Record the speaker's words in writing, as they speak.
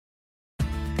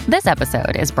This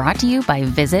episode is brought to you by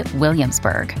Visit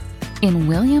Williamsburg. In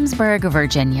Williamsburg,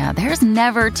 Virginia, there's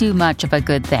never too much of a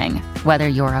good thing. Whether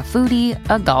you're a foodie,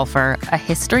 a golfer, a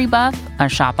history buff, a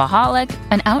shopaholic,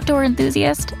 an outdoor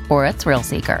enthusiast, or a thrill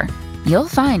seeker, you'll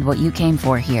find what you came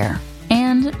for here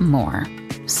and more.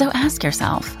 So ask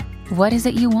yourself, what is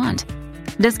it you want?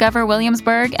 Discover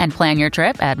Williamsburg and plan your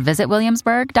trip at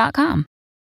visitwilliamsburg.com.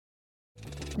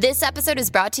 This episode is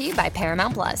brought to you by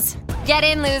Paramount Plus. Get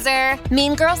in, loser!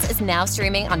 Mean Girls is now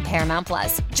streaming on Paramount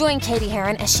Plus. Join Katie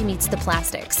Heron as she meets the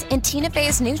plastics in Tina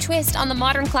Fey's new twist on the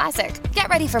modern classic. Get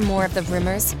ready for more of the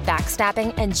rumors,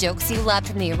 backstabbing, and jokes you loved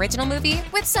from the original movie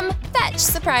with some fetch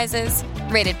surprises.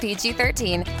 Rated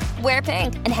PG-13. Wear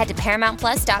pink and head to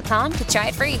ParamountPlus.com to try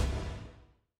it free.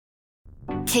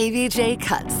 KVJ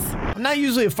Cuts. I'm not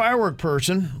usually a firework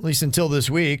person, at least until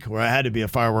this week, where I had to be a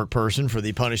firework person for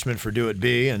the punishment for Do It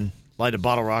Be and light a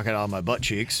bottle rocket out of my butt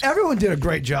cheeks. Everyone did a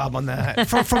great job on that.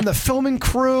 From the filming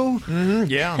crew.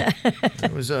 Yeah,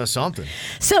 it was something.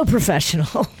 So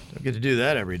professional. I get to do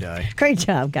that every day. Great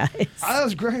job, guys. That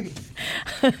was great.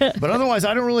 But otherwise,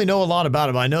 I don't really know a lot about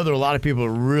it. But I know there are a lot of people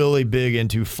really big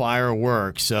into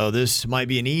fireworks, so this might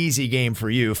be an easy game for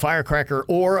you. Firecracker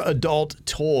or adult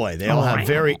toy. They all have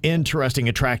very interesting,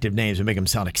 attractive names that make them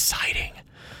sound exciting.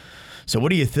 So what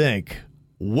do you think?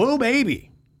 Whoa, baby.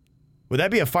 Would that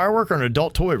be a firework or an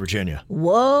adult toy, Virginia?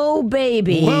 Whoa,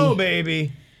 baby. Whoa,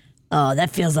 baby. Oh, that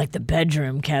feels like the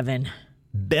bedroom, Kevin.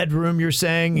 Bedroom, you're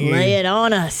saying? Lay it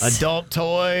on us. Adult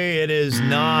toy? It is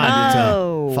not.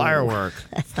 Oh. It's a firework.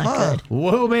 That's not good.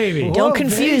 Whoa, baby. Don't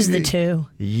confuse the two.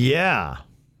 Yeah,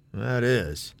 that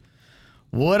is.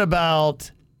 What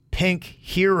about Pink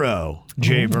Hero,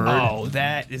 Jay-Bird? Oh,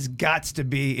 that has got to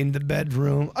be in the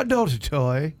bedroom. Adult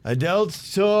toy. Adult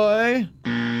toy?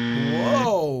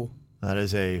 Whoa. That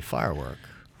is a firework.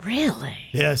 Really?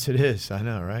 Yes, it is. I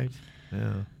know, right?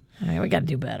 Yeah. All right, we got to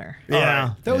do better. Yeah.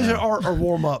 Right. Those are our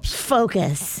warm-ups.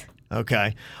 Focus.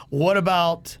 Okay. What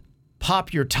about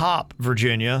Pop Your Top,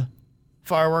 Virginia?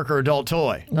 Firework or adult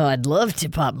toy? Oh, I'd love to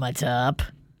pop my top.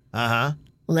 Uh-huh.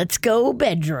 Let's go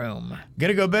bedroom.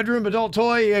 Gonna go bedroom, adult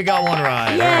toy? You got one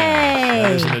right. Yay!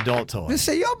 That is an adult toy. They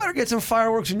say, y'all better get some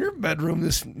fireworks in your bedroom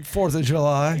this 4th of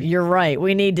July. You're right.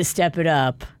 We need to step it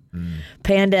up.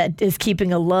 Panda is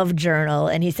keeping a love journal,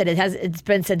 and he said it's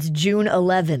been since June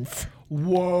 11th.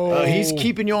 Whoa. He's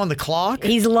keeping you on the clock?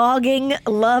 He's logging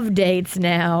love dates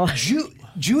now. June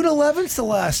 11th's the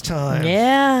last time.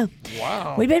 Yeah.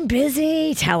 Wow. We've been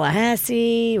busy.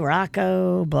 Tallahassee,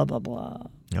 Rocco, blah, blah, blah.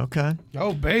 Okay.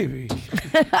 Oh, baby.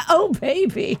 Oh,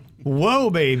 baby. Whoa,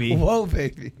 baby. Whoa,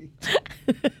 baby.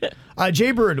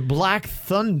 Jaybird, Black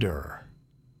Thunder.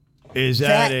 Is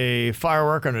that a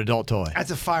firework or an adult toy?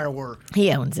 That's a firework. He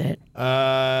owns it.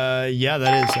 Yeah,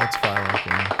 that's firework.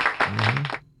 Yeah.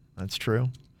 Mm-hmm. That's true.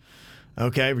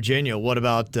 Okay, Virginia, what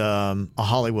about a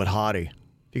Hollywood hottie?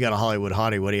 If you got a Hollywood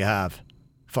hottie, what do you have?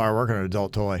 Firework or an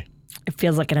adult toy? It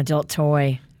feels like an adult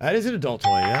toy. That is an adult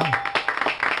toy, yeah.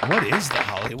 What is the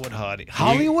Hollywood hottie?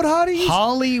 Hollywood hotties?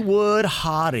 Hollywood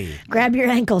hottie. Grab your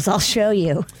ankles. I'll show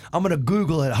you. I'm going to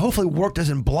Google it. Hopefully work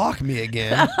doesn't block me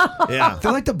again. Yeah. They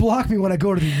like to block me when I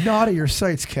go to the naughtier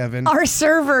sites, Kevin. Our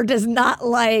server does not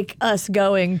like us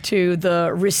going to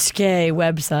the risque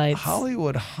websites.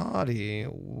 Hollywood hottie.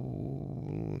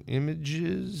 Ooh,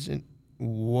 images. And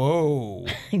whoa.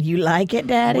 You like it,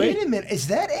 Daddy? Wait a minute. Is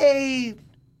that a...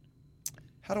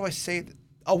 How do I say it?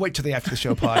 I'll wait till the After the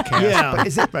Show podcast. Yeah, But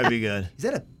is that might be good. Is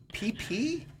that a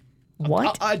PP?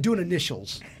 What? I'm doing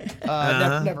initials.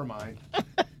 Never mind.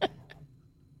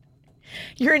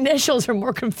 Your initials are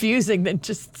more confusing than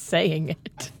just saying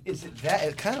it. Is it that?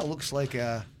 It kind of looks like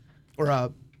a... Or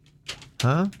a...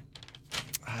 Huh?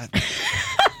 It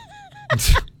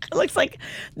looks like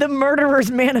the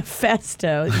murderer's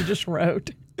manifesto you just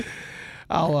wrote.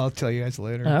 I'll tell you guys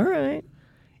later. All right.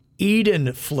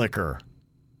 Eden Flicker.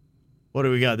 What do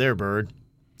we got there, Bird?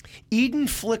 Eden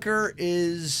Flicker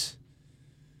is...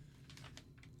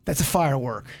 That's a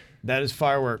firework. That is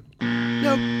firework.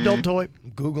 Nope, adult toy.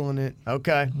 I'm Googling it.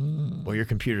 Okay. Well, your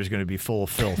computer's going to be full of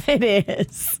filth. It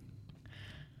is.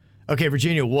 Okay,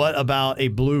 Virginia, what about a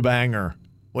blue banger?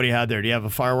 What do you have there? Do you have a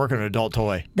firework or an adult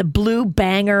toy? The blue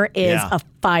banger is a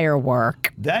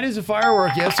firework. That is a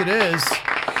firework. Yes, it is.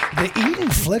 The Eden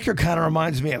Flicker kind of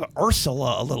reminds me of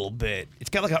Ursula a little bit. It's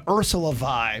got like an Ursula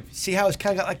vibe. See how it's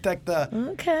kind of got like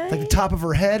the top of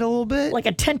her head a little bit? Like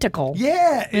a tentacle.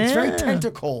 Yeah, it's very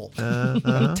tentacle.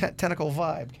 Tentacle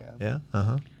vibe, Kev. Yeah,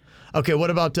 uh-huh. Okay, what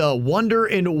about Wonder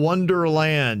in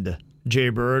Wonderland,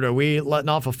 Jaybird? Are we letting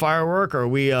off a firework or are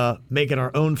we making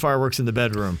our own fireworks in the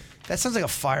bedroom? That sounds like a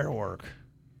firework.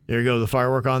 Here you go, the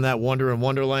firework on that. Wonder in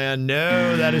Wonderland.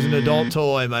 No, that is an adult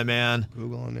toy, my man.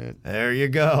 Googling it. There you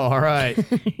go. All right.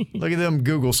 Look at them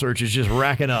Google searches just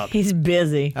racking up. He's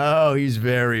busy. Oh, he's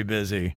very busy.